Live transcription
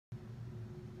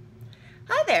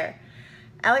Hi there!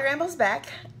 AlliRambles back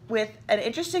with an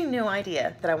interesting new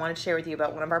idea that I wanted to share with you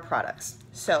about one of our products.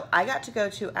 So I got to go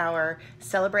to our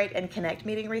Celebrate and Connect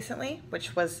meeting recently,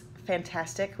 which was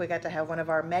fantastic. We got to have one of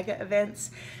our mega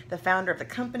events. The founder of the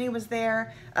company was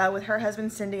there with her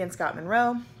husband Cindy and Scott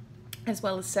Monroe, as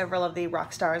well as several of the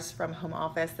rock stars from home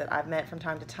office that I've met from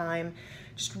time to time.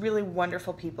 Just really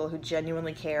wonderful people who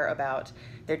genuinely care about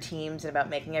their teams and about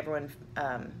making everyone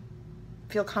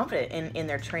feel confident in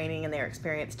their training and their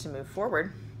experience to move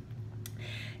forward.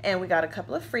 And we got a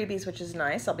couple of freebies, which is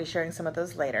nice. I'll be sharing some of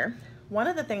those later. One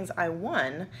of the things I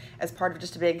won as part of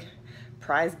just a big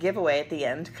prize giveaway at the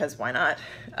end, because why not?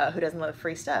 Who doesn't love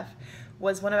free stuff?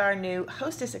 Was one of our new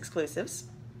Hostess Exclusives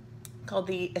called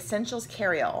the Essentials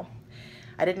Carry-All.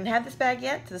 I didn't have this bag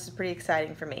yet, so this is pretty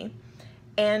exciting for me.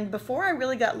 And before I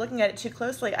really got looking at it too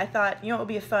closely, I thought, you know, it would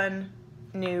be a fun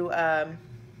new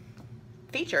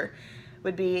feature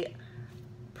would be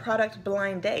product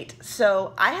blind date.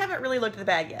 So I haven't really looked at the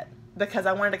bag yet because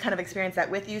I wanted to kind of experience that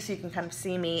with you so you can kind of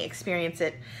see me experience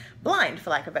it blind,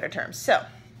 for lack of better terms. So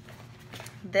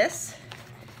this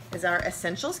is our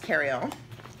Essentials Carry-All.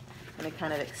 Let me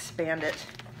kind of expand it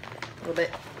a little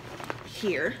bit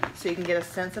here so you can get a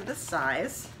sense of the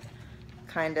size.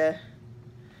 Kind of,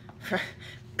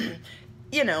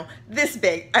 you know, this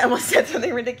big. I almost said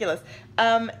something ridiculous.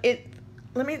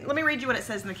 Let me read you what it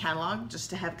says in the catalog just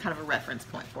to have kind of a reference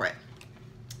point for it.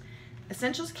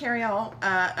 Essentials Carry-All.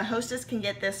 A hostess can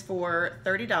get this for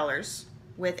 $30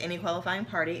 with any qualifying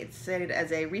party. It's stated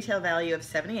as a retail value of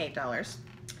 $78.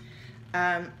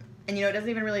 And you know, it doesn't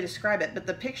even really describe it, but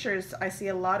the pictures, I see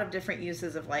a lot of different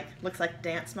uses of, like, looks like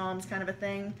dance moms kind of a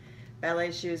thing.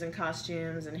 Ballet shoes and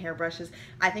costumes and hairbrushes.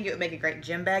 I think it would make a great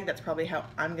gym bag. That's probably how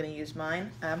I'm going to use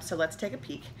mine. So let's take a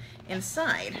peek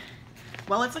inside.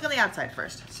 Well, let's look on the outside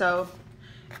first. So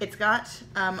it's got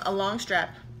a long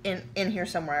strap in here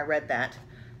somewhere. I read that.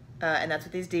 And that's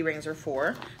what these D-rings are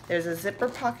for. There's a zipper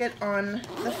pocket on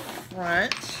the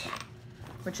front,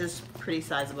 which is pretty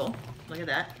sizable. Look at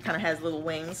that. Kind of has little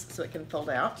wings so it can fold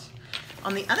out.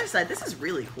 On the other side, this is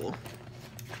really cool.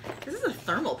 This is a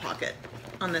thermal pocket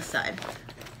on this side.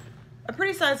 A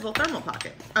pretty sizable thermal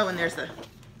pocket. Oh, and there's the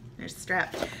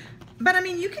strap. But I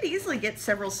mean, you could easily get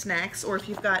several snacks, or if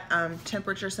you've got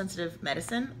temperature sensitive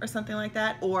medicine or something like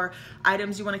that, or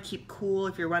items you want to keep cool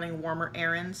if you're running warmer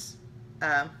errands,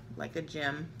 like a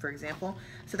gym, for example.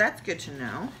 So that's good to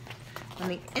know. On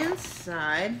the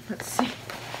inside, let's see.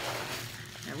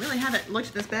 I really haven't looked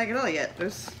at this bag at all yet.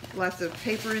 There's lots of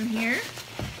paper in here.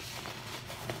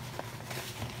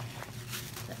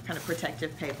 That kind of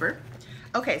protective paper.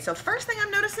 Okay, so first thing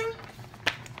I'm noticing,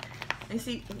 you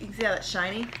can see how that's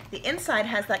shiny? The inside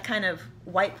has that kind of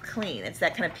wipe clean. It's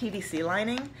that kind of PVC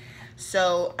lining.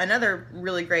 So another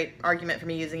really great argument for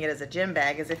me using it as a gym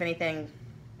bag is if anything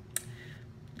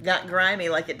got grimy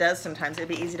like it does sometimes, it'd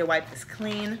be easy to wipe this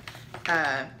clean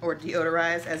or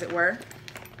deodorize, as it were.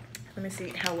 Let me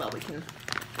see how well we can.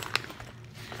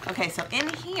 Okay, so in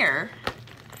here,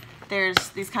 there's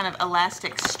these kind of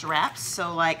elastic straps.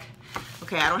 So like,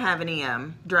 okay, I don't have any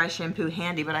dry shampoo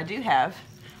handy, but I do have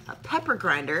a pepper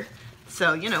grinder.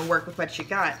 So, you know, work with what you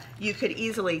got. You could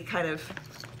easily kind of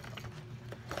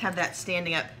have that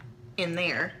standing up in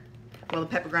there. Well, the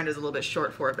pepper grinder is a little bit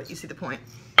short for it, but you see the point.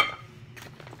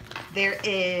 There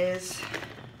is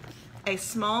a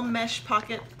small mesh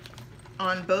pocket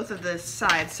on both of the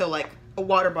sides, so like a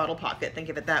water bottle pocket, think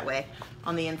of it that way,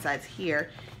 on the insides here.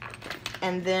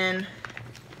 And then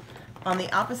on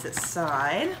the opposite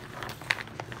side,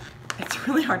 it's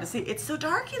really hard to see. It's so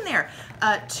dark in there.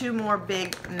 Two more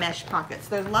big mesh pockets.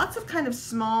 There's lots of kind of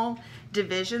small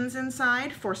divisions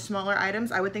inside for smaller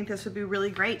items. I would think this would be really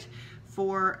great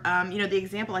for, you know, the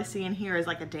example I see in here is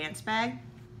like a dance bag,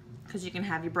 because you can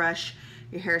have your brush,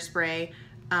 your hairspray,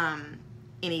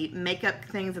 any makeup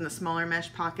things in the smaller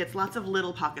mesh pockets, lots of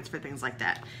little pockets for things like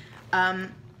that.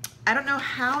 I don't know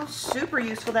how super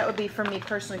useful that would be for me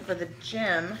personally for the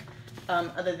gym,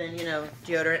 other than, you know,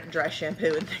 deodorant and dry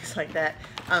shampoo and things like that,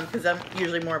 because I'm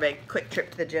usually more of a quick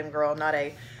trip to the gym girl, not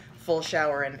a full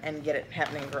shower and get it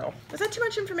happening girl. Is that too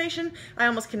much information? I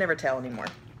almost can never tell anymore.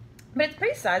 But it's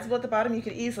pretty sizable at the bottom. You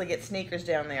could easily get sneakers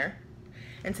down there.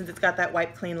 And since it's got that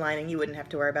wipe clean lining, you wouldn't have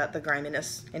to worry about the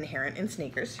griminess inherent in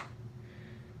sneakers.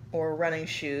 Or running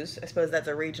shoes. I suppose that's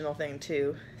a regional thing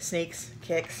too. Sneaks,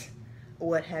 kicks,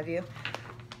 what have you.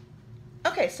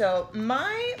 Okay, so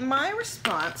my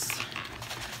response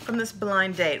from this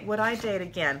blind date, would I date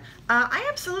again? I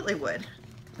absolutely would.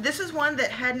 This is one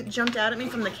that hadn't jumped out at me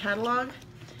from the catalog.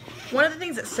 One of the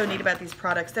things that's so neat about these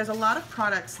products, there's a lot of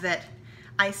products that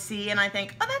I see and I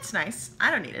think, oh, that's nice.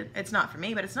 I don't need it. It's not for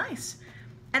me, but it's nice.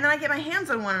 And then I get my hands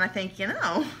on one and I think, you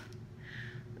know,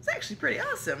 it's actually pretty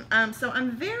awesome. So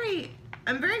I'm very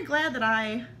glad that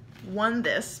I won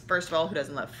this. First of all, who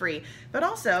doesn't love free? But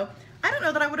also, I don't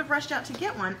know that I would have rushed out to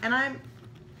get one, and I'm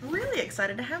really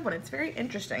excited to have one. It's very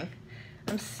interesting.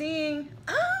 I'm seeing,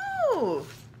 oh,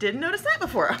 didn't notice that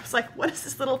before. I was like, what is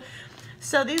this little,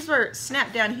 so these were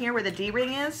snapped down here where the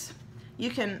D-ring is. You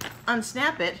can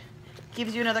unsnap it,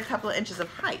 gives you another couple of inches of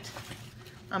height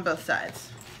on both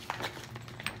sides.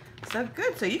 So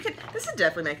good. So you could, this would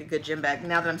definitely make a good gym bag.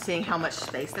 Now that I'm seeing how much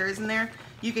space there is in there,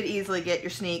 you could easily get your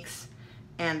sneaks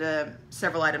and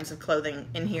several items of clothing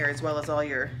in here, as well as all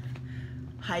your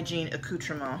hygiene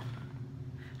accoutrement.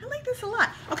 I like this a lot.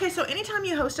 Okay, so anytime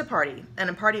you host a party, and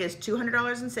a party is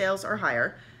 $200 in sales or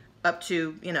higher, up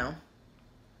to, you know,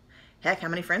 heck, how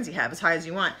many friends you have, as high as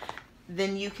you want,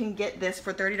 then you can get this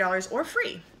for $30 or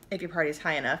free. If your party is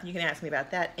high enough, you can ask me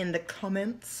about that in the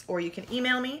comments, or you can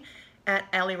email me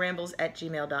at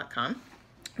AlliRambles@gmail.com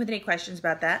with any questions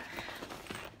about that.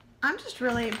 I'm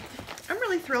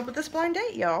really thrilled with this blind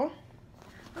date, y'all.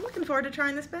 I'm looking forward to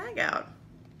trying this bag out.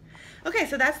 Okay,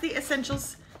 so that's the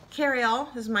Essentials Carry-All.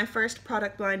 This is my first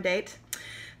product blind date.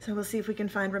 So we'll see if we can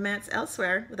find romance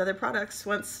elsewhere with other products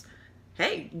once,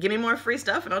 hey, give me more free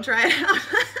stuff and I'll try it out.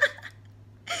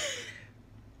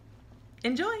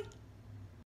 Enjoy.